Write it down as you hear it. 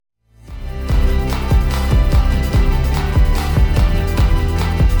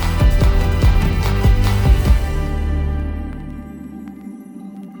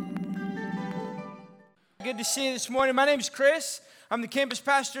to see you this morning. My name is Chris. I'm the campus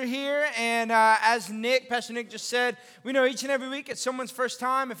pastor here, and as Pastor Nick just said, we know each and every week it's someone's first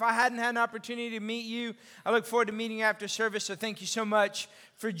time. If I hadn't had an opportunity to meet you, I look forward to meeting you after service, so thank you so much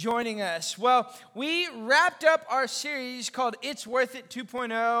for joining us. Well, we wrapped up our series called It's Worth It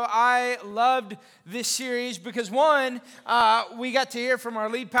 2.0. I loved this series because, one, we got to hear from our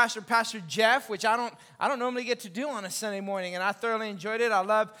lead pastor, Pastor Jeff, which I don't normally get to do on a Sunday morning, and I thoroughly enjoyed it. I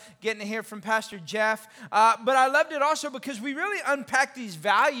love getting to hear from Pastor Jeff, but I loved it also because we really unpack these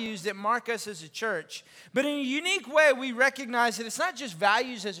values that mark us as a church. But in a unique way, we recognize that it's not just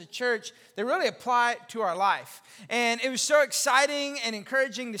values as a church, they really apply to our life. And it was so exciting and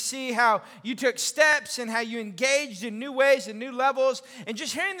encouraging to see how you took steps and how you engaged in new ways and new levels. And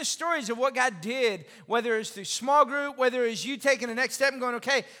just hearing the stories of what God did, whether it's through small group, whether it's you taking the next step and going,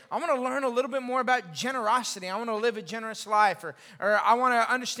 okay, I want to learn a little bit more about generosity. I want to live a generous life. Or I want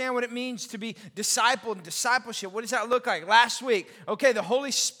to understand what it means to be discipled and discipleship. What does that look like? Last week, okay, the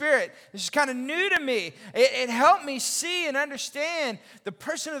Holy Spirit. This is kind of new to me. It helped me see and understand the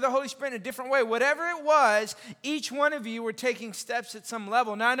person of the Holy Spirit in a different way. Whatever it was, each one of you were taking steps at some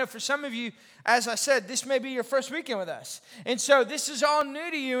level. Now, I know for some of you, as I said, this may be your first weekend with us. And so this is all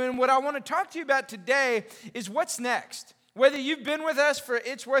new to you. And what I want to talk to you about today is what's next. Whether you've been with us for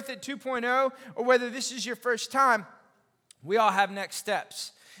It's Worth It 2.0 or whether this is your first time, we all have next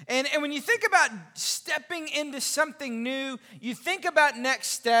steps. And when you think about stepping into something new, you think about next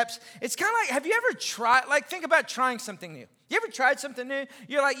steps. It's kind of like, have you ever tried, think about trying something new. You ever tried something new?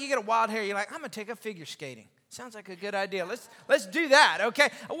 You're like, you get a wild hair. You're like, I'm going to take up figure skating. Sounds like a good idea. Let's do that, okay?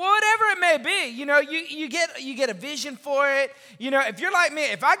 Whatever it may be, you get a vision for it. If you're like me,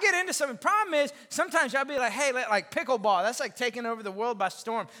 if I get into something, problem is sometimes I'll be like, hey, like pickleball. That's like taking over the world by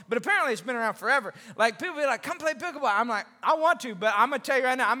storm. But apparently it's been around forever. Like people be like, come play pickleball. I'm like, I want to, but I'm gonna tell you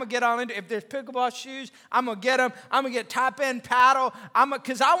right now, I'm gonna get all into it. If there's pickleball shoes, I'm gonna get them. I'm gonna get top end paddle.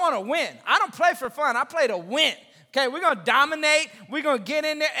 Because I want to win. I don't play for fun. I play to win. Okay, we're going to dominate. We're going to get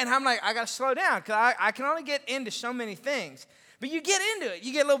in there. And I'm like, I got to slow down because I can only get into so many things. But you get into it.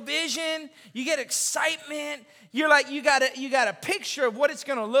 You get a little vision. You get excitement. You're like, you got a picture of what it's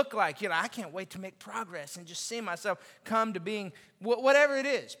going to look like. You're like, I can't wait to make progress and just see myself come to being whatever it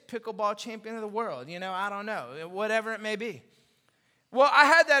is, pickleball champion of the world. I don't know, whatever it may be. Well, I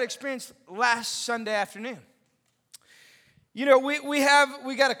had that experience last Sunday afternoon. We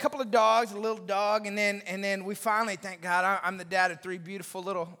got a couple of dogs, a little dog, and then we finally, thank God, I'm the dad of 3 beautiful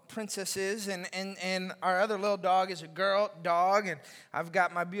little princesses, and our other little dog is a girl dog, and I've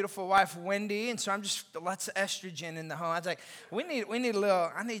got my beautiful wife Wendy, and so I'm just lots of estrogen in the home. I was like, we need a little,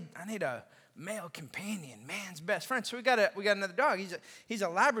 I need a male companion, man's best friend. So we got another dog. He's a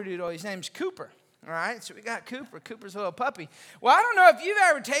Labradoodle. His name's Cooper. All right, so we got Cooper. Cooper's a little puppy. Well, I don't know if you've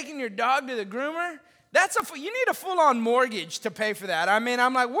ever taken your dog to the groomer. You need a full-on mortgage to pay for that. I mean,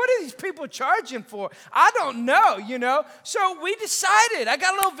 I'm like, what are these people charging for? I don't know, So we decided. I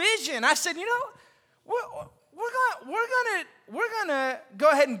got a little vision. I said, we're gonna go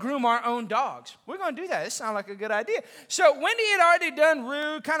ahead and groom our own dogs. We're gonna do that. This sounds like a good idea. So Wendy had already done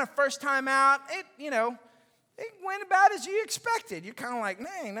Rue, kind of first time out. It went about as you expected. You're kind of like,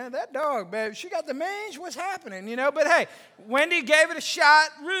 dang, that dog, babe, she got the mange, what's happening, But hey, Wendy gave it a shot.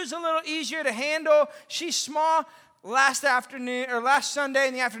 Rue's a little easier to handle. She's small. Last Sunday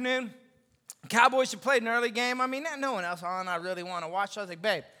in the afternoon, Cowboys had played an early game. I mean, no one else on I really want to watch. So I was like,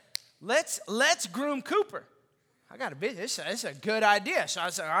 babe, let's groom Cooper. I got a business. It's a good idea. So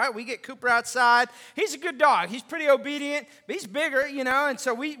I said, all right, we get Cooper outside. He's a good dog. He's pretty obedient, but he's bigger, and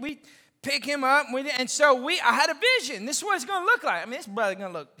so we pick him up, I had a vision. This is what it's going to look like. I mean, this brother's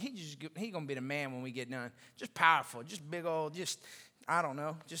going to look, he's going to be the man when we get done. Just powerful, just big old, I don't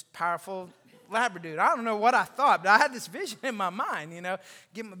know, just powerful Labradoodle. I don't know what I thought, but I had this vision in my mind,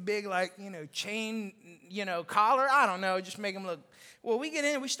 give him a big, chain, collar. I don't know, just make him look. Well, we get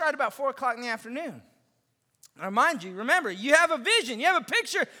in, we start about 4 o'clock in the afternoon. Now, mind you, remember, you have a vision, you have a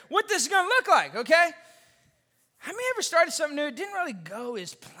picture what this is going to look like, okay? How many ever started something new? It didn't really go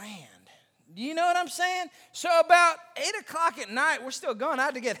as planned. Do you know what I'm saying? So about 8 o'clock at night, we're still going. I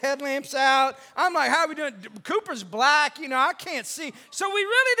had to get headlamps out. I'm like, how are we doing? Cooper's black, I can't see. So we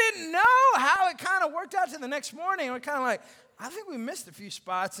really didn't know how it kind of worked out to the next morning. We're kind of like, I think we missed a few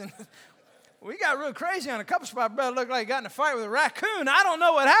spots. And we got real crazy on a couple spots. Brother looked like he got in a fight with a raccoon. I don't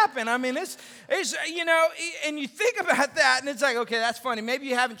know what happened. I mean, it's and you think about that, and it's like, okay, that's funny. Maybe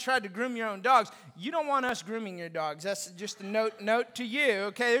you haven't tried to groom your own dogs. You don't want us grooming your dogs. That's just a note to you,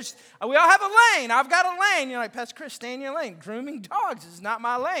 okay? We all have a lane. I've got a lane. You're like, Pastor Chris, stay in your lane. Grooming dogs is not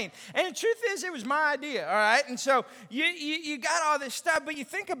my lane. And the truth is, it was my idea, all right? And so you got all this stuff, but you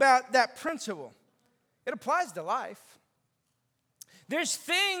think about that principle. It applies to life. There's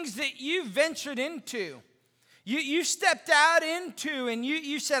things that you ventured into. You stepped out into and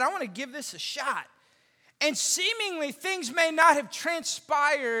you said, I want to give this a shot. And seemingly things may not have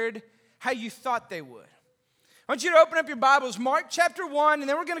transpired how you thought they would. I want you to open up your Bibles, Mark chapter 1, and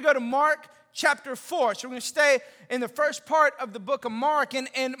then we're going to go to Mark chapter 4. So we're going to stay in the first part of the book of Mark.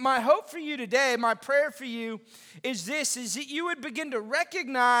 And my hope for you today, my prayer for you is this, is that you would begin to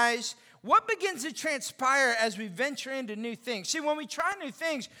recognize what begins to transpire as we venture into new things. See, when we try new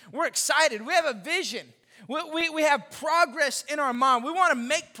things, we're excited. We have a vision. We have progress in our mind. We want to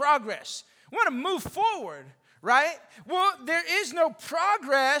make progress. We want to move forward, right? Well, there is no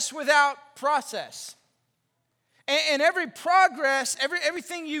progress without process. And every progress,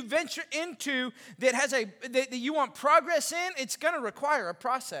 everything you venture into that you want progress in, it's going to require a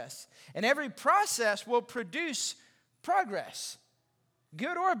process. And every process will produce progress,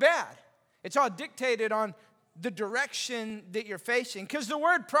 good or bad. It's all dictated on the direction that you're facing. Because the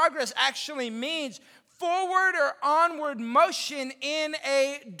word progress actually means forward or onward motion in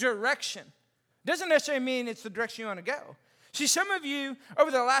a direction. Doesn't necessarily mean it's the direction you want to go. See, some of you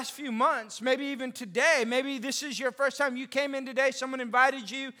over the last few months, maybe even today, maybe this is your first time you came in today, someone invited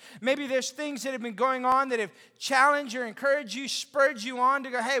you. Maybe there's things that have been going on that have challenged or encouraged you, spurred you on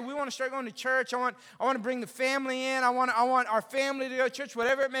to go, hey, we want to start going to church. I want to bring the family in. I want our family to go to church,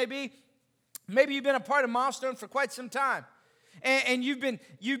 whatever it may be. Maybe you've been a part of Milestone for quite some time. And you've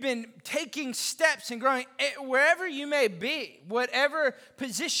been taking steps and growing wherever you may be, whatever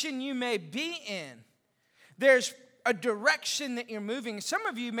position you may be in. There's a direction that you're moving. Some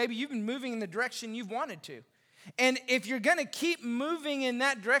of you, maybe you've been moving in the direction you've wanted to. And if you're going to keep moving in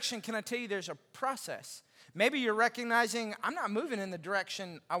that direction, can I tell you there's a process? Maybe you're recognizing, I'm not moving in the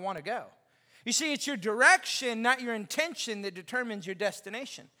direction I want to go. You see, it's your direction, not your intention, that determines your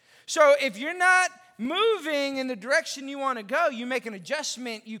destination. So if you're not moving in the direction you want to go, you make an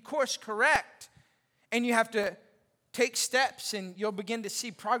adjustment, you course correct, and you have to take steps, and you'll begin to see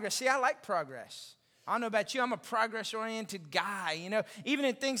progress. See, I like progress. I don't know about you, I'm a progress-oriented guy. You know, even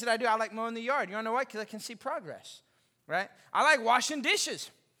in things that I do, I like mowing the yard. You want to know why? Because I can see progress, right? I like washing dishes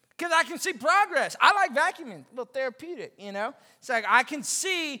because I can see progress. I like vacuuming, a little therapeutic, you know. It's like I can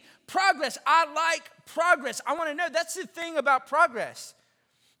see progress. I like progress. I want to know. That's the thing about progress.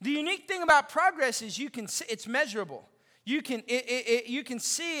 The unique thing about progress is you can see, it's measurable. You can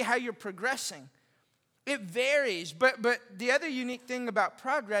see how you're progressing. It varies, but the other unique thing about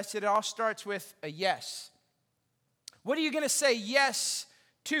progress, it all starts with a yes. What are you going to say yes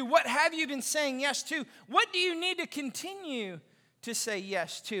to? What have you been saying yes to? What do you need to continue to say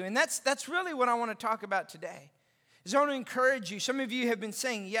yes to? And that's really what I want to talk about today. I want to encourage you. Some of you have been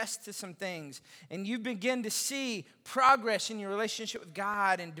saying yes to some things, and you begin to see progress in your relationship with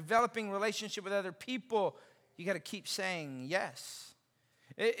God and developing relationship with other people. You got to keep saying yes.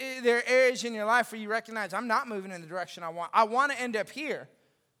 There are areas in your life where you recognize, I'm not moving in the direction I want. I want to end up here.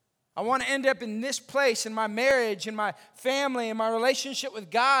 I want to end up in this place, in my marriage, in my family, in my relationship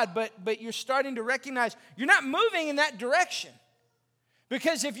with God, but you're starting to recognize you're not moving in that direction.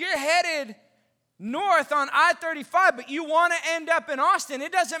 Because if you're headed north on I-35, but you want to end up in Austin,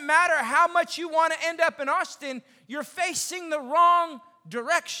 it doesn't matter how much you want to end up in Austin, you're facing the wrong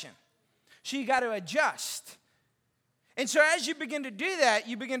direction. So you got to adjust. And so as you begin to do that,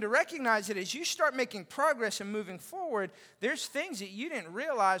 you begin to recognize that as you start making progress and moving forward, there's things that you didn't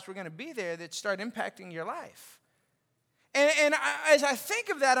realize were going to be there that start impacting your life. And as I think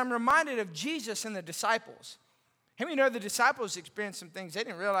of that, I'm reminded of Jesus and the disciples. How many know the disciples experienced some things they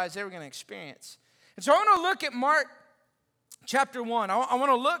didn't realize they were going to experience? And so I want to look at Mark chapter 1. I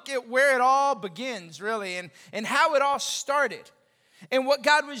want to look at where it all begins, really, and how it all started, and what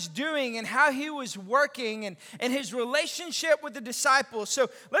God was doing, and how he was working, and his relationship with the disciples. So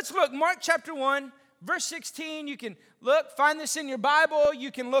let's look. Mark chapter 1, verse 16. You can look, find this in your Bible.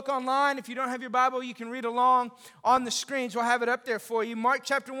 You can look online. If you don't have your Bible, you can read along on the screens. We'll have it up there for you. Mark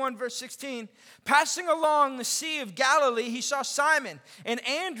chapter 1, verse 16. Passing along the Sea of Galilee, he saw Simon and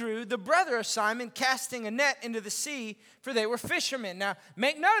Andrew, the brother of Simon, casting a net into the sea, for they were fishermen. Now,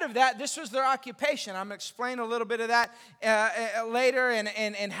 make note of that. This was their occupation. I'm going to explain a little bit of that later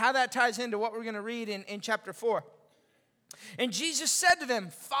and how that ties into what we're going to read in chapter 4. And Jesus said to them,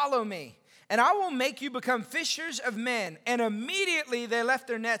 "Follow me, and I will make you become fishers of men." And immediately they left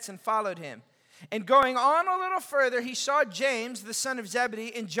their nets and followed him. And going on a little further, he saw James, the son of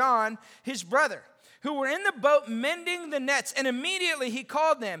Zebedee, and John, his brother, who were in the boat mending the nets. And immediately he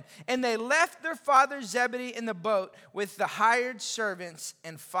called them. And they left their father Zebedee in the boat with the hired servants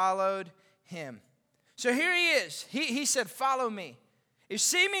and followed him. So here he is. He said, "Follow me." It's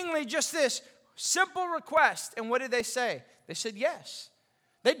seemingly just this Simple request. And what did they say? They said yes.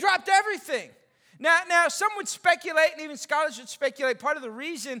 They dropped everything. Now, some would speculate, and even scholars would speculate, part of the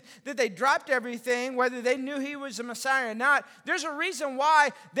reason that they dropped everything, whether they knew he was a Messiah or not, there's a reason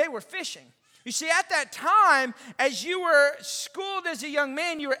why they were fishing. You see, at that time, as you were schooled as a young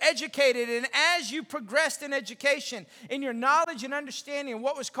man, you were educated, and as you progressed in education, in your knowledge and understanding of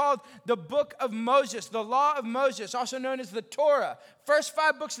what was called the book of Moses, the law of Moses, also known as the Torah, first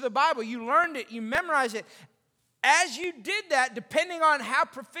 5 books of the Bible, you learned it, you memorized it. As you did that, depending on how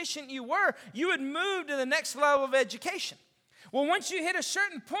proficient you were, you would move to the next level of education. Well, once you hit a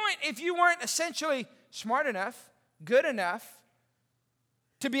certain point, if you weren't essentially smart enough, good enough,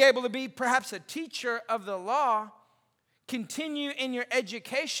 to be able to be perhaps a teacher of the law, continue in your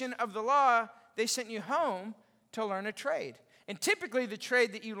education of the law, they sent you home to learn a trade. And typically the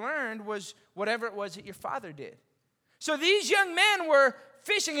trade that you learned was whatever it was that your father did. So these young men were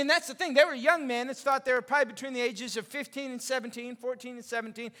fishing, and that's the thing. They were young men. It's thought they were probably between the ages of 15 and 17, 14 and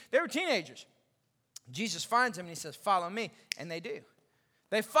 17. They were teenagers. Jesus finds them and he says, follow me. And they do.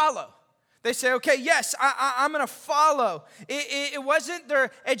 They follow. They say, okay, yes, I'm going to follow. It wasn't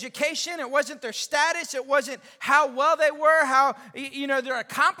their education. It wasn't their status. It wasn't how well they were, how, their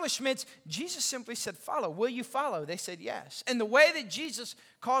accomplishments. Jesus simply said, follow. Will you follow? They said, yes. And the way that Jesus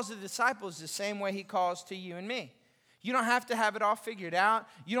calls the disciples is the same way he calls to you and me. You don't have to have it all figured out.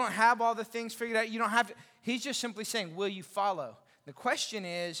 You don't have all the things figured out. You don't have to. He's just simply saying, will you follow? The question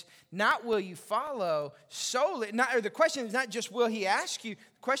is not will you follow solely, the question is not just will he ask you,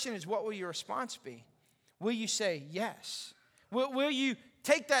 the question is what will your response be? Will you say yes? Will you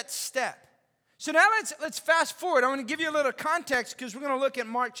take that step? So now let's fast forward. I want to give you a little context because we're going to look at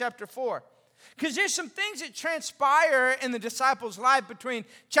Mark chapter 4. Because there's some things that transpire in the disciples' life between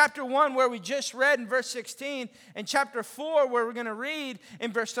chapter 1 where we just read in verse 16 and chapter 4 where we're going to read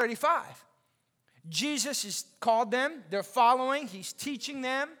in verse 35. Jesus has called them. They're following. He's teaching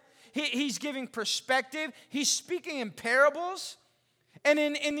them. He's giving perspective. He's speaking in parables. And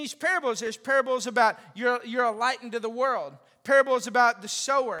in these parables, there's parables about you're a light into the world. Parables about the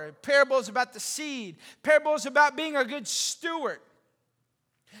sower. Parables about the seed. Parables about being a good steward.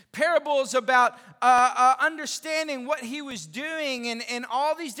 Parables about understanding what he was doing and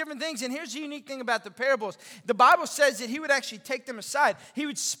all these different things. And here's the unique thing about the parables. The Bible says that he would actually take them aside. He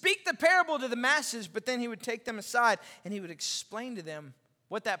would speak the parable to the masses, but then he would take them aside and he would explain to them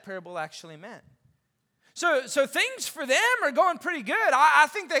what that parable actually meant. So things for them are going pretty good. I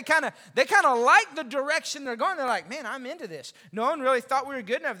think they kind of like the direction they're going. They're like, man, I'm into this. No one really thought we were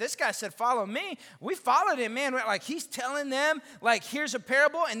good enough. This guy said, follow me. We followed him, man. Like he's telling them, like, here's a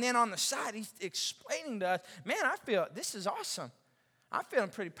parable. And then on the side, he's explaining to us, man, I feel this is awesome. I'm feeling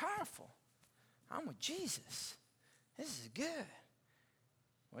pretty powerful. I'm with Jesus. This is good.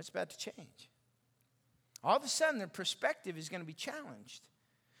 Well, it's about to change. All of a sudden, their perspective is going to be challenged.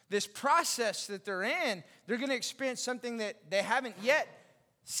 This process that they're in, they're going to experience something that they haven't yet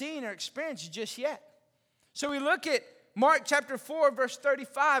seen or experienced just yet. So we look at Mark chapter 4, verse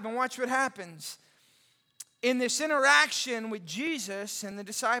 35, and watch what happens in this interaction with Jesus and the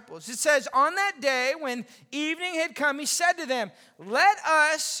disciples. It says, on that day when evening had come, he said to them, let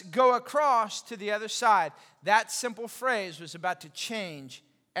us go across to the other side. That simple phrase was about to change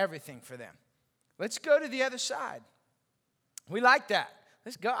everything for them. Let's go to the other side. We like that.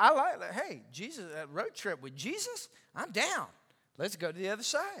 Let's go. I like that. Hey, Jesus, a road trip with Jesus? I'm down. Let's go to the other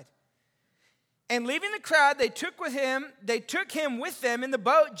side. And leaving the crowd, they took him with them in the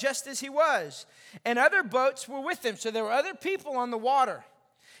boat just as he was. And other boats were with them. So there were other people on the water.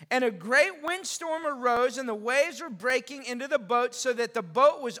 And a great windstorm arose, and the waves were breaking into the boat so that the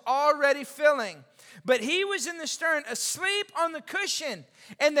boat was already filling. But he was in the stern, asleep on the cushion.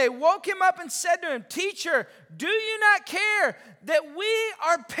 And they woke him up and said to him, Teacher, do you not care that we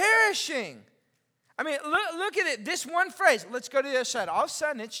are perishing? I mean, look at it. This one phrase, let's go to the other side. All of a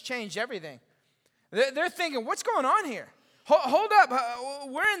sudden, it's changed everything. They're thinking, what's going on here? Hold up.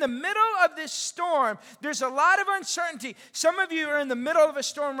 We're in the middle of this storm. There's a lot of uncertainty. Some of you are in the middle of a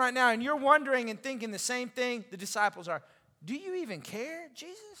storm right now, and you're wondering and thinking the same thing the disciples are. Do you even care,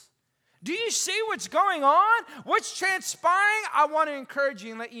 Jesus? Do you see what's going on? What's transpiring? I want to encourage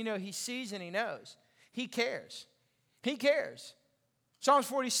you and let you know he sees and he knows. He cares. He cares. Psalms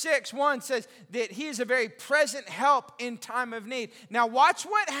 46:1 says that he is a very present help in time of need. Now watch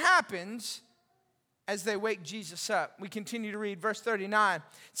what happens as they wake Jesus up. We continue to read verse 39. It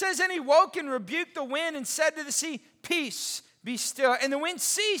says, and he woke and rebuked the wind and said to the sea, peace, be still. And the wind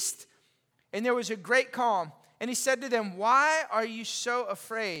ceased, and there was a great calm. And he said to them, why are you so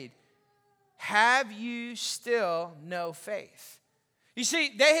afraid? Have you still no faith? You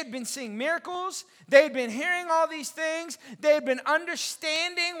see, they had been seeing miracles. They had been hearing all these things. They had been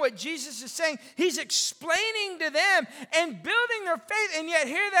understanding what Jesus is saying. He's explaining to them and building their faith. And yet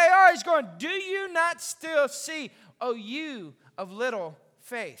here they are. He's going, do you not still see, oh, you of little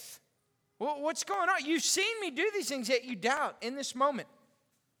faith? Well, what's going on? You've seen me do these things, yet you doubt in this moment.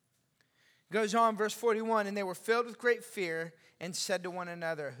 Goes on, verse 41, and they were filled with great fear and said to one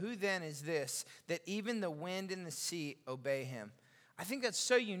another, who then is this, that even the wind and the sea obey him? I think that's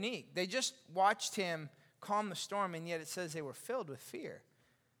so unique. They just watched him calm the storm, and yet it says they were filled with fear.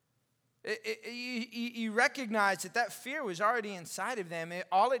 You recognize that fear was already inside of them.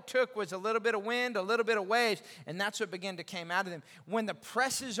 All it took was a little bit of wind, a little bit of waves, and that's what began to come out of them. When the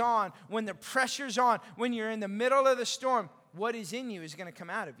press is on, when the pressure's on, when you're in the middle of the storm, what is in you is going to come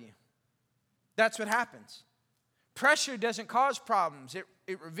out of you. That's what happens. Pressure doesn't cause problems.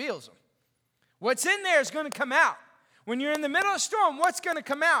 It reveals them. What's in there is going to come out. When you're in the middle of a storm, what's going to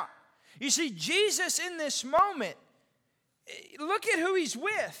come out? You see, Jesus in this moment, look at who he's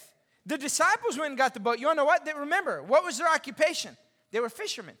with. The disciples went and got the boat. You want to know what? Remember, what was their occupation? They were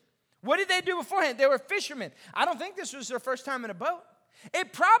fishermen. What did they do beforehand? They were fishermen. I don't think this was their first time in a boat.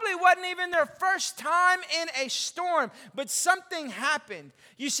 It probably wasn't even their first time in a storm, but something happened.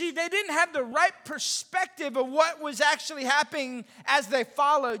 You see, they didn't have the right perspective of what was actually happening as they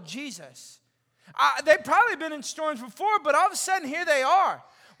followed Jesus. They've probably been in storms before, but all of a sudden, here they are.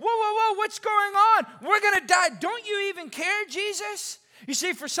 Whoa, what's going on? We're going to die. Don't you even care, Jesus? You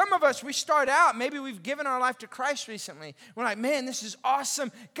see, for some of us, we start out, maybe we've given our life to Christ recently. We're like, man, this is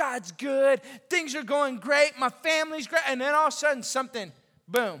awesome. God's good. Things are going great. My family's great. And then all of a sudden, something,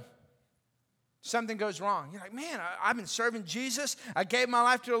 boom. Something goes wrong. You're like, man, I've been serving Jesus. I gave my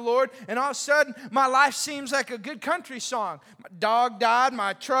life to the Lord. And all of a sudden, my life seems like a good country song. My dog died.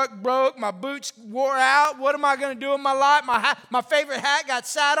 My truck broke. My boots wore out. What am I going to do with my life? My favorite hat got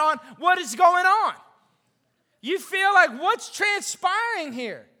sat on. What is going on? You feel like, what's transpiring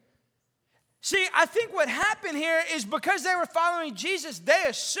here? See, I think what happened here is because they were following Jesus, they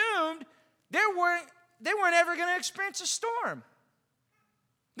assumed they weren't ever going to experience a storm.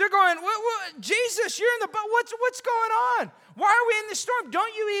 They're going, Jesus, you're in the boat. What's going on? Why are we in the storm?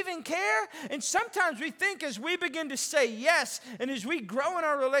 Don't you even care? And sometimes we think as we begin to say yes, and as we grow in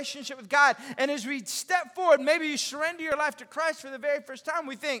our relationship with God, and as we step forward, maybe you surrender your life to Christ for the very first time,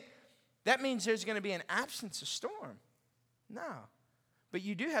 we think, that means there's going to be an absence of storm. No. But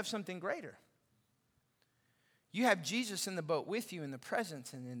you do have something greater. You have Jesus in the boat with you in the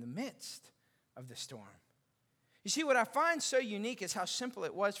presence and in the midst of the storm. You see, what I find so unique is how simple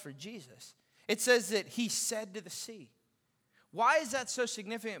it was for Jesus. It says that he said to the sea. Why is that so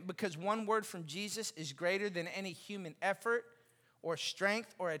significant? Because one word from Jesus is greater than any human effort or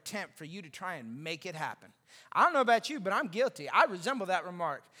strength or attempt for you to try and make it happen. I don't know about you, but I'm guilty. I resemble that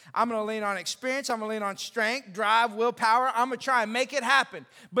remark. I'm going to lean on experience. I'm going to lean on strength, drive, willpower. I'm going to try and make it happen.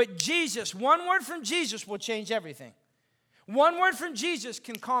 But Jesus, one word from Jesus will change everything. One word from Jesus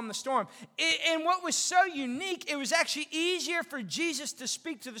can calm the storm. And what was so unique, it was actually easier for Jesus to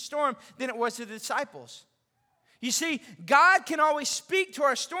speak to the storm than it was to the disciples. You see, God can always speak to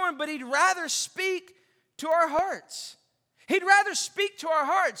our storm, but he'd rather speak to our hearts. He'd rather speak to our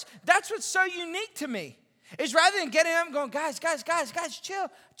hearts. That's what's so unique to me. Is rather than getting up and going, guys, chill out.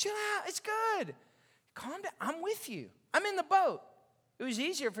 It's good. Calm down. I'm with you. I'm in the boat. It was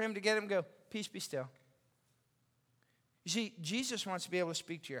easier for him to get him and go, peace be still. You see, Jesus wants to be able to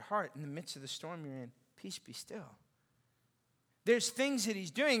speak to your heart in the midst of the storm you're in. Peace be still. There's things that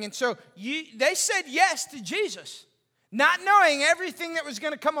he's doing. And so they said yes to Jesus, not knowing everything that was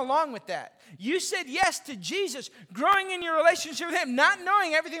going to come along with that. You said yes to Jesus, growing in your relationship with him, not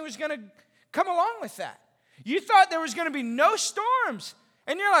knowing everything was going to come along with that. You thought there was going to be no storms.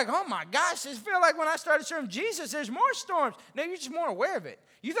 And you're like, oh my gosh, I feel like when I started serving Jesus, there's more storms. No, you're just more aware of it.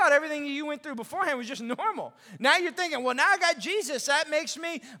 You thought everything you went through beforehand was just normal. Now you're thinking, well, now I got Jesus. That makes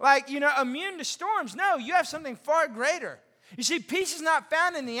me immune to storms. No, you have something far greater. You see, peace is not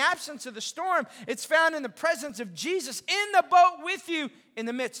found in the absence of the storm. It's found in the presence of Jesus in the boat with you in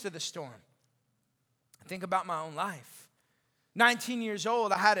the midst of the storm. I think about my own life. 19 years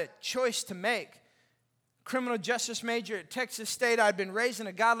old, I had a choice to make. Criminal justice major at Texas State. I'd been raised in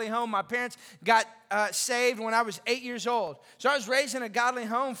a godly home. My parents got saved when I was 8 years old. So I was raised in a godly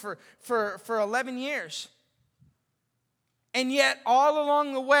home for 11 years. And yet, all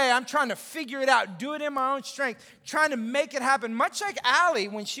along the way, I'm trying to figure it out, do it in my own strength, trying to make it happen, much like Allie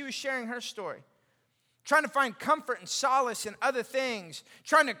when she was sharing her story. Trying to find comfort and solace in other things,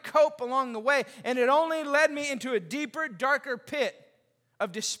 trying to cope along the way. And it only led me into a deeper, darker pit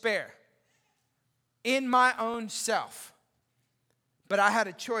of despair in my own self. But I had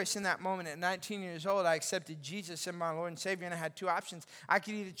a choice in that moment. At 19 years old, I accepted Jesus as my Lord and Savior, and I had two options. I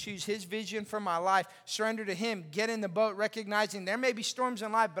could either choose his vision for my life, surrender to him, get in the boat, recognizing there may be storms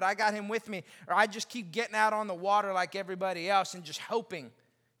in life, but I got him with me, or I just keep getting out on the water like everybody else and just hoping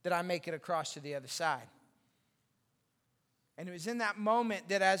that I make it across to the other side. And it was in that moment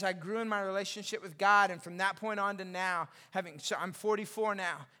that as I grew in my relationship with God, and from that point on to now, I'm 44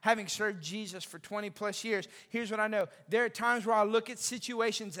 now, having served Jesus for 20 plus years, here's what I know. There are times where I look at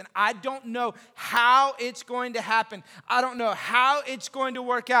situations and I don't know how it's going to happen. I don't know how it's going to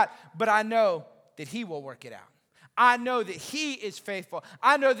work out, but I know that he will work it out. I know that he is faithful.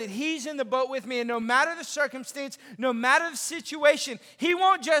 I know that he's in the boat with me, and no matter the circumstance, no matter the situation, he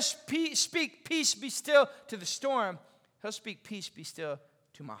won't just speak peace be still to the storm. He'll speak peace be still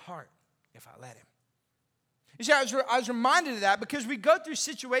to my heart if I let him. You see, I was reminded of that because we go through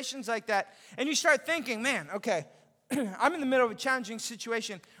situations like that, and you start thinking, man, okay, I'm in the middle of a challenging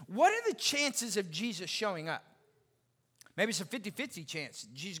situation. What are the chances of Jesus showing up? Maybe it's a 50-50 chance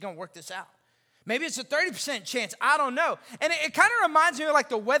Jesus is going to work this out. Maybe it's a 30% chance. I don't know. And it kind of reminds me of like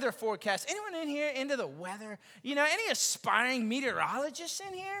the weather forecast. Anyone in here into the weather? You know, any aspiring meteorologists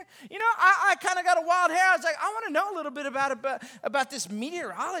in here? You know, I kind of got a wild hair. I was like, I want to know a little bit about this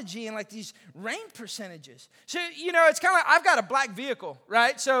meteorology and like these rain percentages. So, you know, it's kind of like I've got a black vehicle,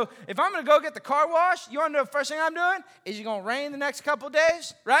 right? So if I'm going to go get the car washed, you want to know the first thing I'm doing? Is it going to rain the next couple of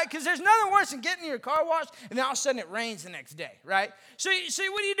days, right? Because there's nothing worse than getting your car washed and then all of a sudden it rains the next day, right? So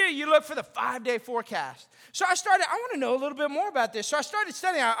what do? You look for the 5-day forecast. So I want to know a little bit more about this. So I started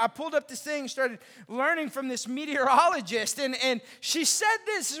studying. I pulled up this thing, started learning from this meteorologist, and she said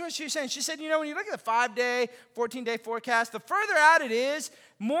this is what she was saying. She said, you know, when you look at the 5-day, 14-day forecast, the further out it is,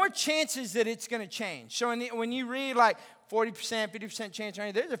 more chances that it's going to change. So when you read like 40%, 50% chance of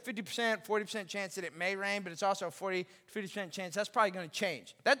rain, there's a 50%, 40% chance that it may rain, but it's also a 40, 50% chance that's probably going to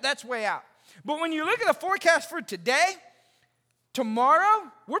change. That's way out. But when you look at the forecast for today,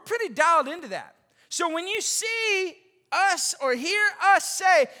 tomorrow, we're pretty dialed into that. So when you see us or hear us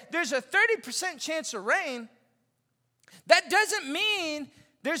say there's a 30% chance of rain, that doesn't mean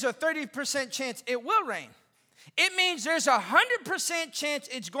there's a 30% chance it will rain. It means there's a 100% chance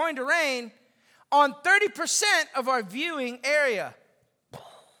it's going to rain on 30% of our viewing area.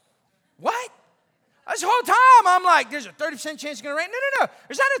 What? This whole time I'm like, there's a 30% chance it's going to rain. No.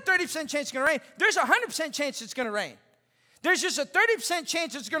 There's not a 30% chance it's going to rain. There's a 100% chance it's going to rain. There's just a 30%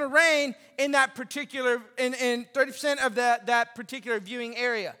 chance it's going to rain in that particular, in 30% of that particular viewing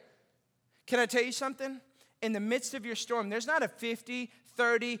area. Can I tell you something? In the midst of your storm, there's not a 50,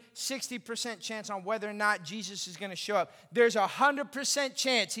 30, 60% chance on whether or not Jesus is going to show up. There's a 100%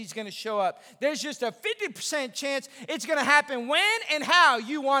 chance he's going to show up. There's just a 50% chance it's going to happen when and how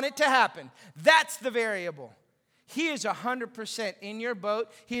you want it to happen. That's the variable. He is 100% in your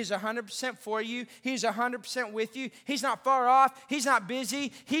boat. He is 100% for you. He's 100% with you. He's not far off. He's not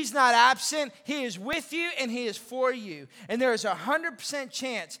busy. He's not absent. He is with you and he is for you. And there is a 100%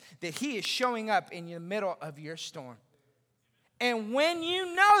 chance that he is showing up in the middle of your storm. And when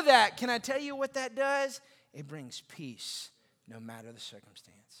you know that, can I tell you what that does? It brings peace no matter the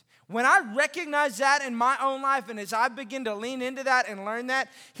circumstance. When I recognize that in my own life and as I begin to lean into that and learn that,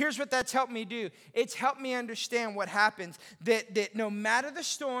 here's what that's helped me do. It's helped me understand what happens, that no matter the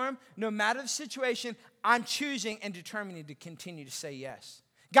storm, no matter the situation, I'm choosing and determining to continue to say yes.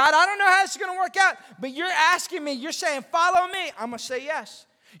 God, I don't know how this is going to work out, but you're asking me, you're saying, follow me. I'm going to say yes.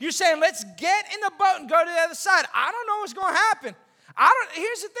 You're saying, let's get in the boat and go to the other side. I don't know what's going to happen.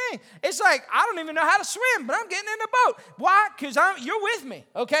 Here's the thing. It's like, I don't even know how to swim, but I'm getting in the boat. Why? Because you're with me,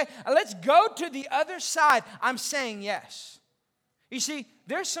 okay? Let's go to the other side. I'm saying yes. You see,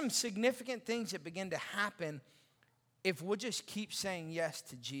 there's some significant things that begin to happen if we'll just keep saying yes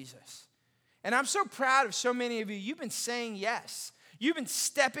to Jesus. And I'm so proud of so many of you. You've been saying yes. You've been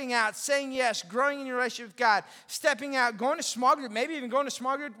stepping out, saying yes, growing in your relationship with God, stepping out, going to small group, maybe even going to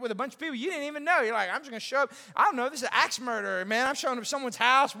small group with a bunch of people you didn't even know. You're like, I'm just going to show up. I don't know, this is an axe murderer, man. I'm showing up at someone's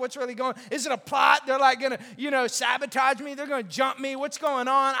house. What's really going on? Is it a plot? They're like going to, sabotage me. They're going to jump me. What's going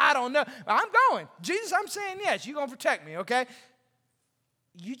on? I don't know. I'm going. Jesus, I'm saying yes. You're going to protect me, okay?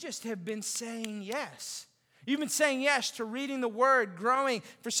 You just have been saying yes. You've been saying yes to reading the Word, growing.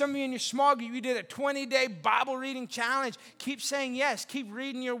 For some of you in your small group, you did a 20-day Bible reading challenge. Keep saying yes. Keep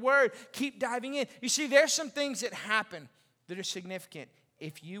reading your Word. Keep diving in. You see, there's some things that happen that are significant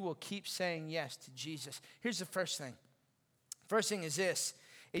if you will keep saying yes to Jesus. Here's the first thing. First thing is this,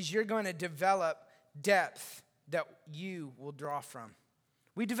 is you're going to develop depth that you will draw from.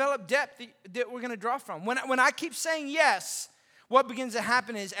 We develop depth that we're going to draw from. When I keep saying yes, what begins to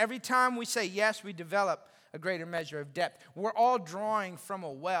happen is every time we say yes, we develop a greater measure of depth. We're all drawing from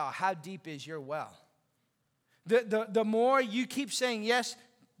a well. How deep is your well? The more you keep saying yes,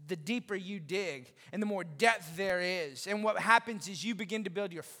 the deeper you dig and the more depth there is. And what happens is you begin to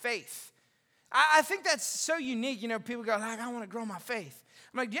build your faith. I think that's so unique. You know, people go, like, I want to grow my faith.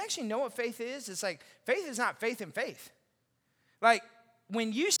 I'm like, do you actually know what faith is? It's like, faith is not faith in faith. Like,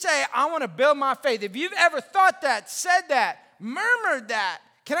 when you say, I want to build my faith, if you've ever thought that, said that, murmured that,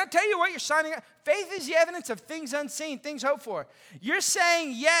 can I tell you what you're signing up? Faith is the evidence of things unseen, things hoped for. You're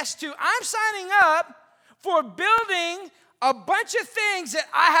saying yes to, I'm signing up for building a bunch of things that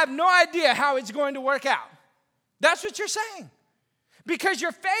I have no idea how it's going to work out. That's what you're saying. Because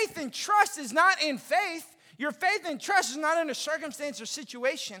your faith and trust is not in faith. Your faith and trust is not in a circumstance or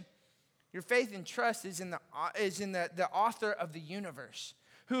situation. Your faith and trust is in the author of the universe,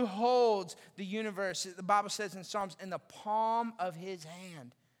 who holds the universe, the Bible says in Psalms, in the palm of his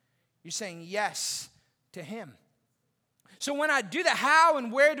hand. You're saying yes to him. So when I do that, how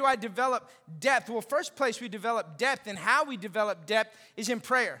and where do I develop depth? Well, first place we develop depth and how we develop depth is in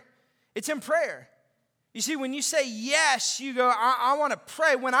prayer. It's in prayer. You see, when you say yes, you go, I want to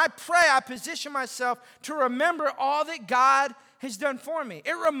pray. When I pray, I position myself to remember all that God has done for me.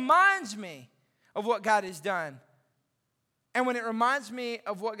 It reminds me of what God has done. And when it reminds me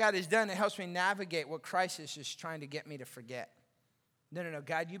of what God has done, it helps me navigate what crisis is trying to get me to forget. No,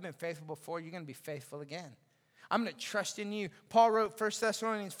 God, you've been faithful before. You're going to be faithful again. I'm going to trust in you. Paul wrote 1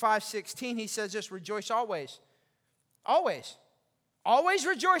 Thessalonians 5:16. He says this, rejoice always. Always. Always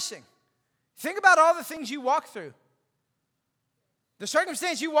rejoicing. Think about all the things you walk through. The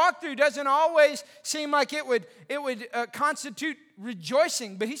circumstance you walk through doesn't always seem like it would constitute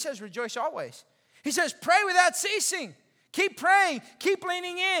rejoicing, but he says rejoice always. He says pray without ceasing. Keep praying, keep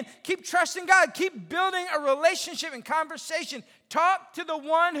leaning in, keep trusting God, keep building a relationship and conversation. Talk to the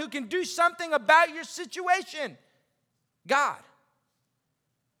one who can do something about your situation, God.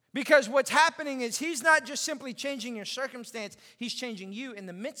 Because what's happening is he's not just simply changing your circumstance, he's changing you in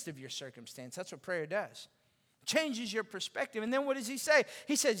the midst of your circumstance. That's what prayer does. Changes your perspective. And then what does he say?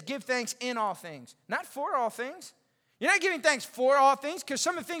 He says, give thanks in all things, not for all things. You're not giving thanks for all things because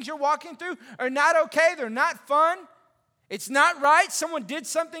some of the things you're walking through are not okay. They're not fun. It's not right. Someone did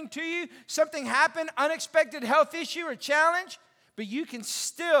something to you. Something happened, unexpected health issue or challenge. But you can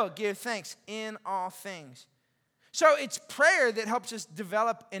still give thanks in all things. So it's prayer that helps us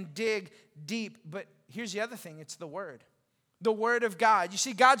develop and dig deep. But here's the other thing. It's the Word. The Word of God. You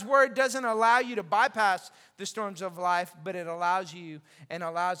see, God's Word doesn't allow you to bypass the storms of life, but it allows you and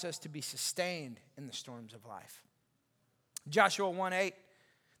allows us to be sustained in the storms of life. Joshua 1:8.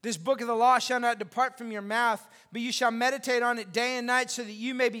 This book of the law shall not depart from your mouth, but you shall meditate on it day and night so that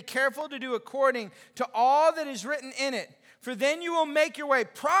you may be careful to do according to all that is written in it. For then you will make your way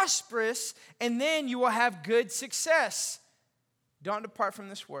prosperous, and then you will have good success. Don't depart from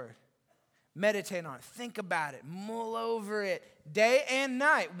this word. Meditate on it. Think about it. Mull over it day and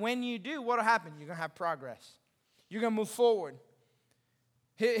night. When you do, what will happen? You're going to have progress. You're going to move forward.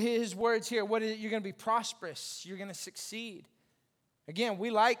 His words here, what is it? You're going to be prosperous. You're going to succeed. Again, we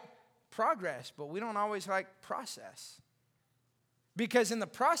like progress, but we don't always like process. Because in the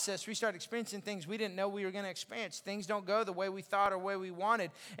process, we start experiencing things we didn't know we were going to experience. Things don't go the way we thought or the way we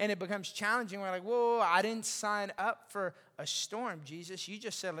wanted, and it becomes challenging. We're like, whoa, I didn't sign up for a storm, Jesus. You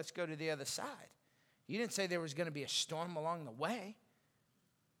just said, let's go to the other side. You didn't say there was going to be a storm along the way.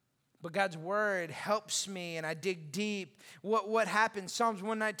 But God's word helps me, and I dig deep. What happens? Psalms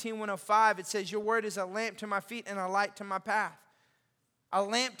 119, 105, it says, your word is a lamp to my feet and a light to my path. A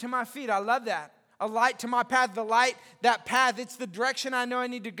lamp to my feet. I love that. A light to my path. The light, that path, it's the direction I know I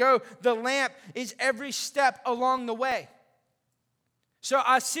need to go. The lamp is every step along the way. So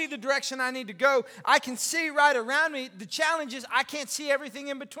I see the direction I need to go. I can see right around me. The challenge is I can't see everything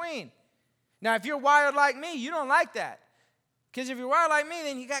in between. Now, if you're wired like me, you don't like that. Because if you're wired like me,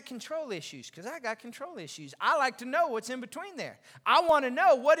 then you got control issues. Because I got control issues. I like to know what's in between there. I want to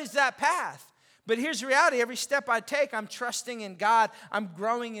know what is that path. But here's the reality. Every step I take, I'm trusting in God. I'm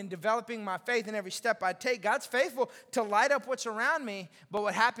growing and developing my faith in every step I take. God's faithful to light up what's around me. But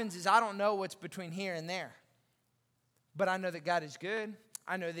what happens is I don't know what's between here and there. But I know that God is good.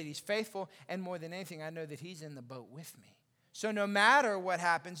 I know that he's faithful. And more than anything, I know that he's in the boat with me. So no matter what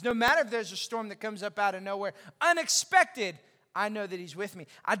happens, no matter if there's a storm that comes up out of nowhere, unexpected, I know that he's with me.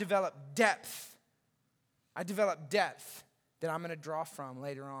 I develop depth. I develop depth that I'm going to draw from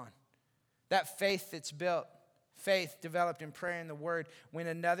later on. That faith that's built, faith developed in prayer and the word. When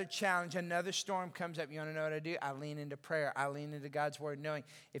another challenge, another storm comes up, you want to know what I do? I lean into prayer. I lean into God's word, knowing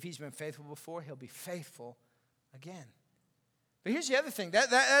if he's been faithful before, he'll be faithful again. But here's the other thing.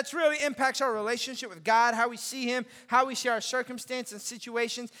 That's really impacts our relationship with God, how we see Him, how we see our circumstances and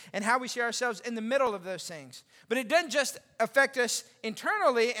situations, and how we see ourselves in the middle of those things. But it doesn't just affect us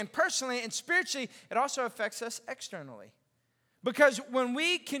internally and personally and spiritually. It also affects us externally. Because when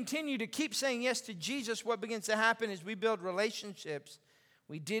we continue to keep saying yes to Jesus, what begins to happen is we build relationships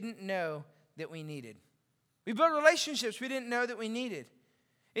we didn't know that we needed. We build relationships we didn't know that we needed.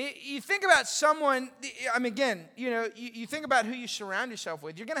 You think about someone, again, you think about who you surround yourself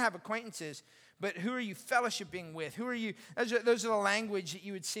with. You're going to have acquaintances, but who are you fellowshipping with? Who are you? Those are the language that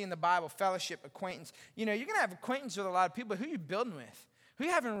you would see in the Bible, fellowship, acquaintance. You're going to have acquaintance with a lot of people. Who are you building with? Who are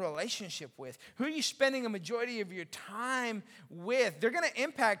you having a relationship with? Who are you spending a majority of your time with? They're going to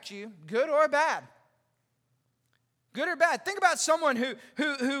impact you, good or bad. Good or bad. Think about someone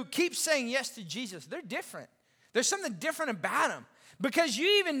who keeps saying yes to Jesus. They're different. There's something different about them. Because you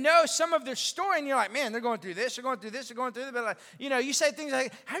even know some of their story, and you're like, man, they're going through this, they're going through this, they're going through that. But you say things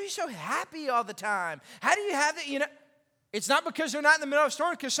like, how are you so happy all the time? How do you have that? It's not because they're not in the middle of a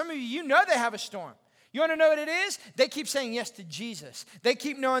storm, because some of you know they have a storm. You want to know what it is? They keep saying yes to Jesus. They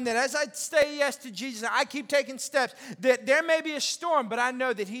keep knowing that as I say yes to Jesus, I keep taking steps, that there may be a storm, but I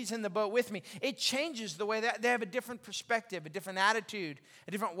know that He's in the boat with me. It changes the way that they have a different perspective, a different attitude,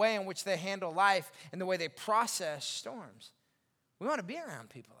 a different way in which they handle life and the way they process storms. We want to be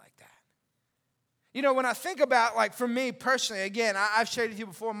around people like that. When I think about, for me personally, again, I've shared with you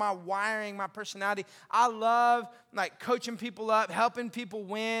before, my wiring, my personality. I love, coaching people up, helping people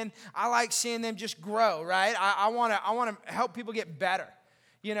win. I like seeing them just grow, right? I want to help people get better.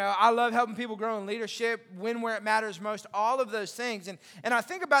 I love helping people grow in leadership, win where it matters most, all of those things. And I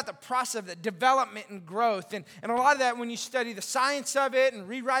think about the process of the development and growth. And a lot of that when you study the science of it and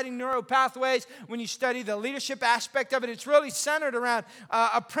rewriting neural pathways, when you study the leadership aspect of it, it's really centered around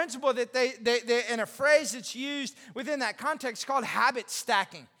a principle that they and a phrase that's used within that context called habit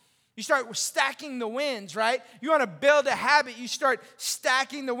stacking. You start stacking the wins, right? You want to build a habit, you start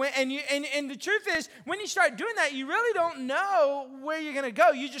stacking the wins. And the truth is, when you start doing that, you really don't know where you're going to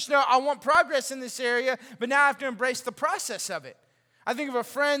go. You just know, I want progress in this area, but now I have to embrace the process of it. I think of a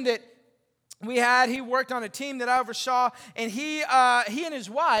friend that he worked on a team that I oversaw, and he and his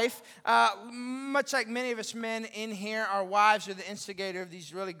wife, much like many of us men in here, our wives are the instigator of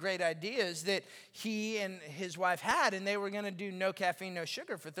these really great ideas that he and his wife had, and they were going to do no caffeine, no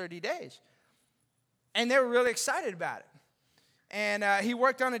sugar for 30 days. And they were really excited about it. And he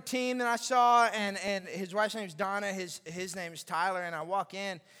worked on a team that I saw, and his wife's name is Donna, his name is Tyler, and I walk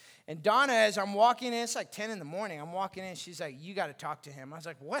in, and Donna, as I'm walking in, it's like 10 in the morning. I'm walking in, she's like, you got to talk to him. I was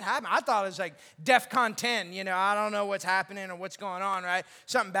like, what happened? I thought it was like DEFCON 10, I don't know what's happening or what's going on, right?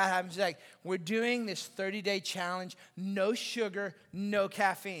 Something bad happens. She's like, we're doing this 30-day challenge, no sugar, no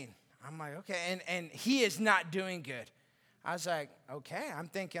caffeine. I'm like, okay, and he is not doing good. I was like, okay. I'm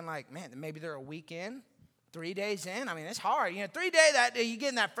thinking man, maybe they're a week in, 3 days in. It's hard. 3 days, you get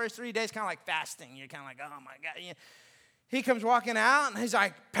in that first 3 days kind of like fasting. You're kind of like, oh my God. He comes walking out, and he's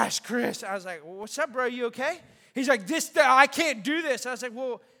like, Pastor Chris. I was like, well, what's up, bro? You okay? He's like, I can't do this. I was like,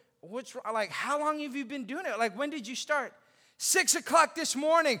 well, what's wrong? How long have you been doing it? When did you start? 6 o'clock this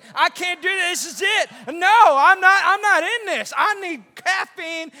morning. I can't do this. This is it. No, I'm not in this. I need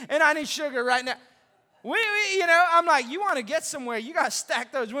caffeine, and I need sugar right now. I'm like, you want to get somewhere, you got to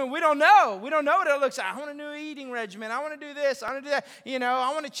stack those wins. We don't know. We don't know what it looks like. I want a new eating regimen. I want to do this. I want to do that.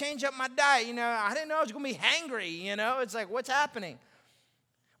 I want to change up my diet. I didn't know I was going to be hangry. It's like, what's happening?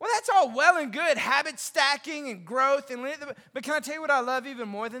 Well, that's all well and good, habit stacking and growth. But can I tell you what I love even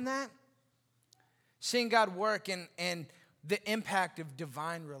more than that? Seeing God work and the impact of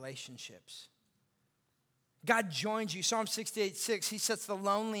divine relationships. God joins you. Psalm 68:6, He sets the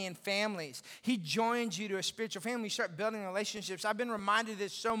lonely in families. He joins you to a spiritual family. You start building relationships. I've been reminded of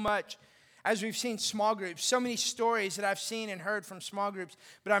this so much as we've seen small groups. So many stories that I've seen and heard from small groups.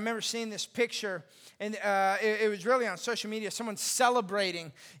 But I remember seeing this picture, and it was really on social media. Someone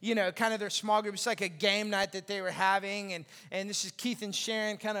celebrating, kind of their small group. It's like a game night that they were having. And this is Keith and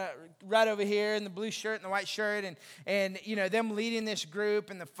Sharon kind of right over here in the blue shirt and the white shirt. And them leading this group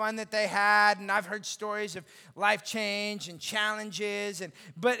and the fun that they had. And I've heard stories of life change and challenges.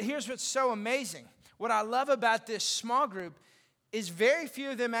 But here's what's so amazing. What I love about this small group is very few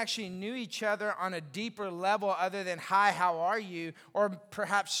of them actually knew each other on a deeper level other than, hi, how are you? Or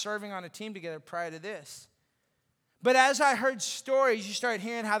perhaps serving on a team together prior to this. But as I heard stories, you start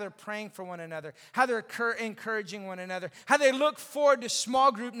hearing how they're praying for one another, how they're encouraging one another, how they look forward to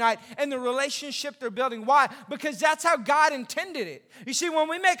small group night and the relationship they're building. Why? Because that's how God intended it. You see, when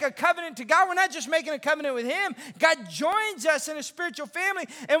we make a covenant to God, we're not just making a covenant with Him. God joins us in a spiritual family,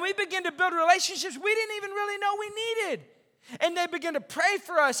 and we begin to build relationships we didn't even really know we needed. And they begin to pray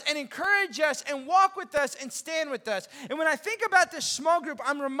for us and encourage us and walk with us and stand with us. And when I think about this small group,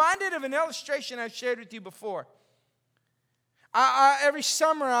 I'm reminded of an illustration I've shared with you before. Every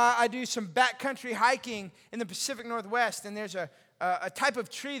summer, I do some backcountry hiking in the Pacific Northwest, and there's a type of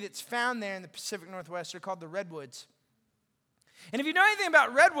tree that's found there in the Pacific Northwest. They're called the redwoods. And if you know anything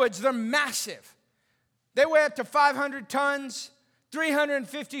about redwoods, they're massive. They weigh up to 500 tons,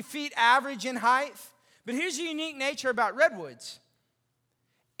 350 feet average in height. But here's the unique nature about redwoods,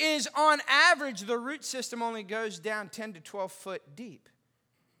 is on average, the root system only goes down 10 to 12 foot deep.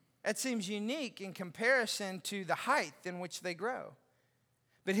 That seems unique in comparison to the height in which they grow.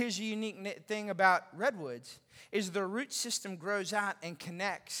 But here's the unique thing about redwoods, is the root system grows out and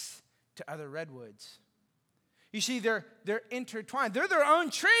connects to other redwoods. You see, they're intertwined. They're their own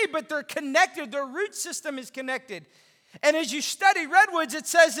tree, but they're connected. Their root system is connected. And as you study redwoods, it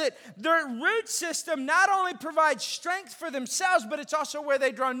says that their root system not only provides strength for themselves, but it's also where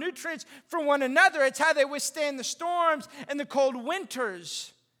they draw nutrients from one another. It's how they withstand the storms and the cold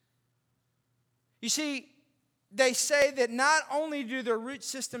winters. You see, they say that not only do their root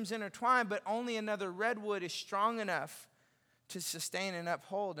systems intertwine, but only another redwood is strong enough to sustain and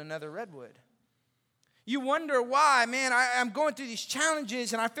uphold another redwood. You wonder why, man, I'm going through these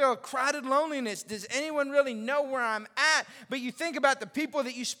challenges and I feel a crowded loneliness. Does anyone really know where I'm at? But you think about the people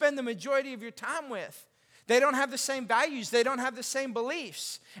that you spend the majority of your time with. They don't have the same values. They don't have the same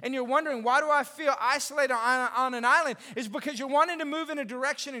beliefs. And you're wondering, why do I feel isolated on an island? It's because you're wanting to move in a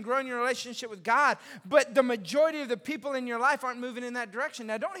direction and grow in your relationship with God, but the majority of the people in your life aren't moving in that direction.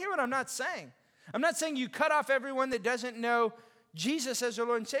 Now, don't hear what I'm not saying. I'm not saying you cut off everyone that doesn't know Jesus as their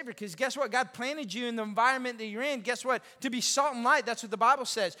Lord and Savior, because guess what? God planted you in the environment that you're in. Guess what? To be salt and light, that's what the Bible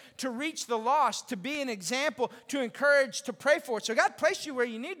says. To reach the lost, to be an example, to encourage, to pray for. So God placed you where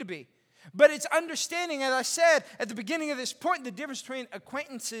you need to be. But it's understanding, as I said at the beginning of this point, the difference between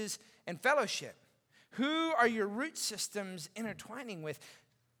acquaintances and fellowship. Who are your root systems intertwining with?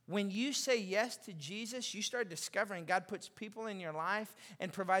 When you say yes to Jesus, you start discovering God puts people in your life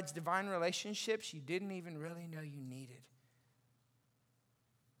and provides divine relationships you didn't even really know you needed.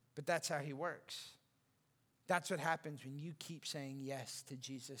 But that's how he works. That's what happens when you keep saying yes to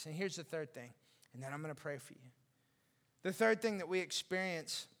Jesus. And here's the third thing, and then I'm going to pray for you. The third thing that we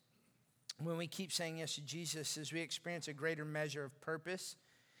experience when we keep saying yes to Jesus is we experience a greater measure of purpose,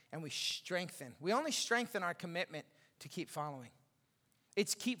 and we strengthen. We only strengthen our commitment to keep following.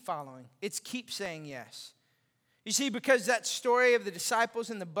 It's keep following. It's keep saying yes. You see, because that story of the disciples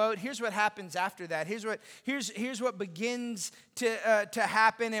in the boat, here's what happens after that. Here's what begins to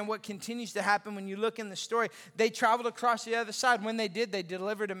happen and what continues to happen when you look in the story. They traveled across the other side. When they did, they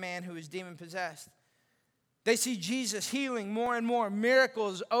delivered a man who was demon-possessed. They see Jesus healing more and more,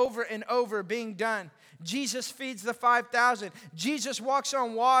 miracles over and over being done. Jesus feeds the 5,000. Jesus walks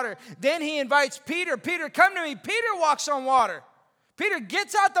on water. Then he invites Peter. Peter, come to me. Peter walks on water. Peter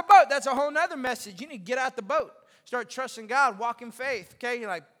gets out the boat. That's a whole other message. You need to get out the boat. Start trusting God, walk in faith. Okay, you're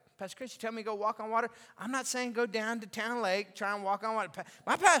like, Pastor Chris, you tell me to go walk on water? I'm not saying go down to Town Lake, try and walk on water.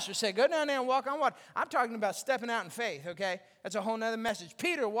 My pastor said go down there and walk on water. I'm talking about stepping out in faith, okay? That's a whole other message.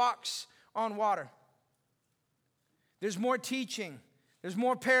 Peter walks on water. There's more teaching. There's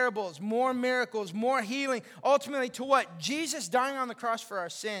more parables, more miracles, more healing. Ultimately to what? Jesus dying on the cross for our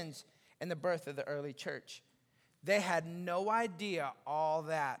sins and the birth of the early church. They had no idea all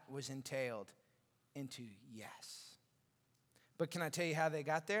that was entailed into yes. But can I tell you how they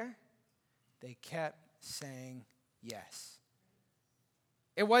got there? They kept saying yes.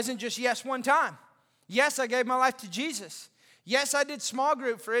 It wasn't just yes one time. Yes, I gave my life to Jesus. Yes, I did small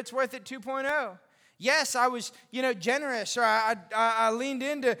group for It's Worth It 2.0. Yes, I was, generous, or I leaned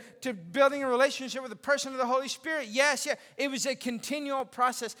into building a relationship with the person of the Holy Spirit. Yes, yeah. It was a continual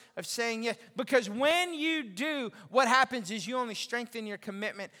process of saying yes. Because when you do, what happens is you only strengthen your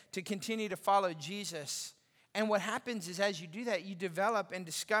commitment to continue to follow Jesus. And what happens is as you do that, you develop and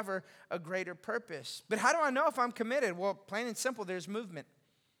discover a greater purpose. But how do I know if I'm committed? Well, plain and simple, there's movement.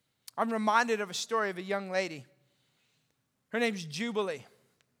 I'm reminded of a story of a young lady. Her name's Jubilee.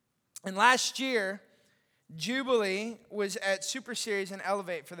 And last year, Jubilee was at Super Series and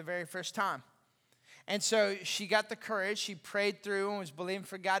Elevate for the very first time. And so she got the courage. She prayed through and was believing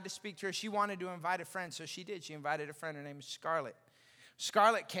for God to speak to her. She wanted to invite a friend, so she did. She invited a friend. Her name was Scarlett.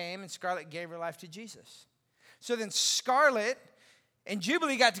 Scarlett came, and Scarlett gave her life to Jesus. So then Scarlett and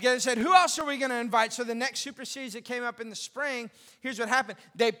Jubilee got together and said, who else are we going to invite? So the next Super Series that came up in the spring, here's what happened.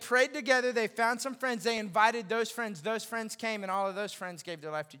 They prayed together. They found some friends. They invited those friends. Those friends came, and all of those friends gave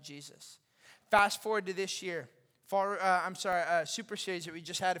their life to Jesus. Fast forward to this year, Super Series that we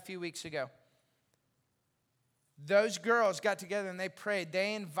just had a few weeks ago. those girls got together and they prayed.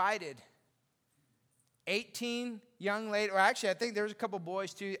 They invited 18 young ladies, or actually I think there was a couple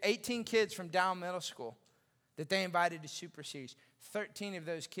boys too, 18 kids from Dow Middle School that they invited to Super Series. 13 of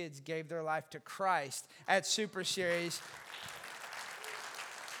those kids gave their life to Christ at Super Series.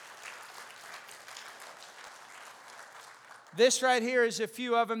 This right here is a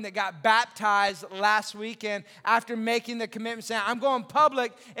few of them that got baptized last weekend after making the commitment saying, I'm going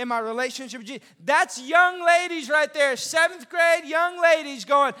public in my relationship with Jesus. That's young ladies right there, 7th grade young ladies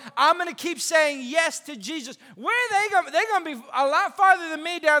going, I'm going to keep saying yes to Jesus. Where are they going? They're going to be a lot farther than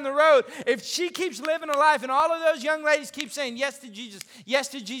me down the road if she keeps living a life and all of those young ladies keep saying yes to Jesus, yes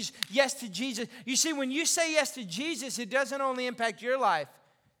to Jesus, yes to Jesus. You see, when you say yes to Jesus, it doesn't only impact your life.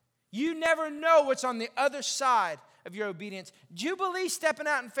 You never know what's on the other side of your obedience. Jubilee stepping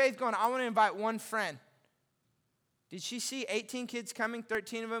out in faith going, I want to invite one friend. Did she see 18 kids coming,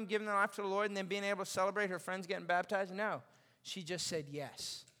 13 of them giving their life to the Lord and then being able to celebrate her friends getting baptized? No. She just said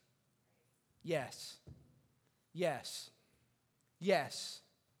yes. Yes. Yes. Yes.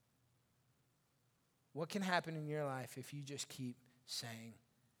 What can happen in your life if you just keep saying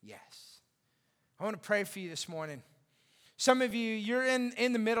yes? I want to pray for you this morning. Some of you, you're in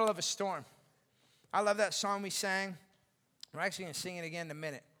the middle of a storm. I love that song we sang. We're actually going to sing it again in a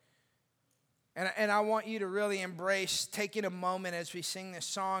minute. And I want you to really embrace taking a moment as we sing this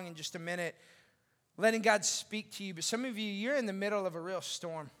song in just a minute, letting God speak to you. But some of you, you're in the middle of a real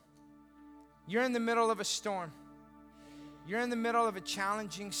storm. You're in the middle of a storm. You're in the middle of a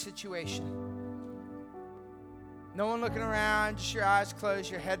challenging situation. No one looking around, just your eyes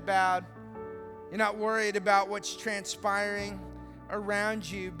closed, your head bowed. You're not worried about what's transpiring around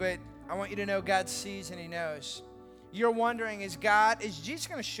you, but I want you to know God sees and He knows. You're wondering, is Jesus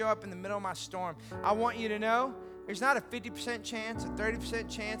going to show up in the middle of my storm? I want you to know there's not a 50% chance, a 30%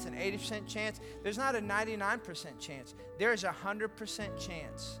 chance, an 80% chance. There's not a 99% chance. There's a 100%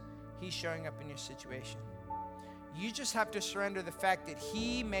 chance He's showing up in your situation. You just have to surrender the fact that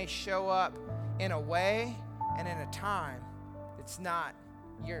He may show up in a way and in a time that's not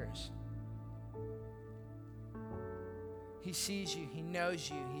yours. He sees you. He knows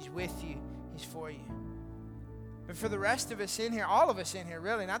you. He's with you. He's for you. But for the rest of us in here, all of us in here,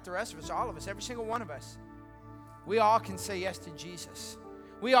 really, not the rest of us, all of us, every single one of us, we all can say yes to Jesus.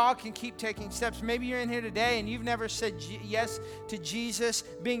 We all can keep taking steps. Maybe you're in here today and you've never said yes to Jesus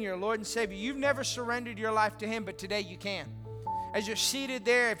being your Lord and Savior. You've never surrendered your life to Him, but today you can. As you're seated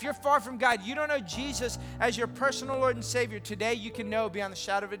there, if you're far from God, you don't know Jesus as your personal Lord and Savior, today you can know beyond the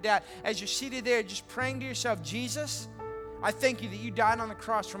shadow of a doubt. As you're seated there, just praying to yourself, Jesus, I thank you that you died on the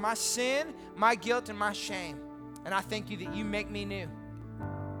cross for my sin, my guilt, and my shame. And I thank you that you make me new.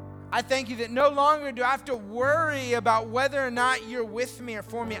 I thank you that no longer do I have to worry about whether or not you're with me or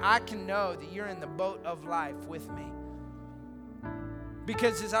for me. I can know that you're in the boat of life with me.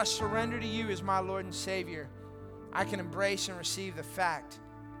 Because as I surrender to you as my Lord and Savior, I can embrace and receive the fact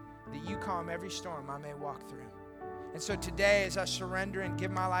that you calm every storm I may walk through. And so today, as I surrender and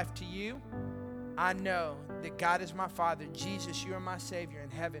give my life to you, I know that God is my Father. Jesus, you are my Savior,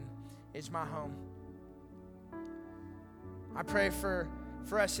 and heaven is my home. I pray for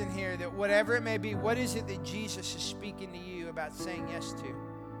us in here that whatever it may be, what is it that Jesus is speaking to you about saying yes to?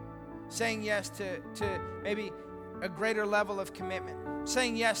 Saying yes to maybe a greater level of commitment.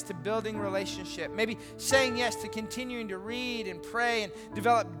 Saying yes to building relationship. Maybe saying yes to continuing to read and pray and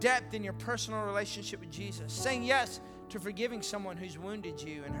develop depth in your personal relationship with Jesus. Saying yes to forgiving someone who's wounded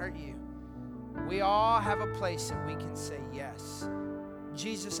you and hurt you. We all have a place that we can say yes.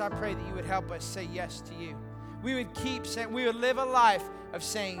 Jesus, I pray that you would help us say yes to you. We would keep saying, we would live a life of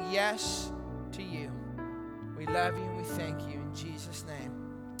saying yes to you. We love you and we thank you in Jesus' name.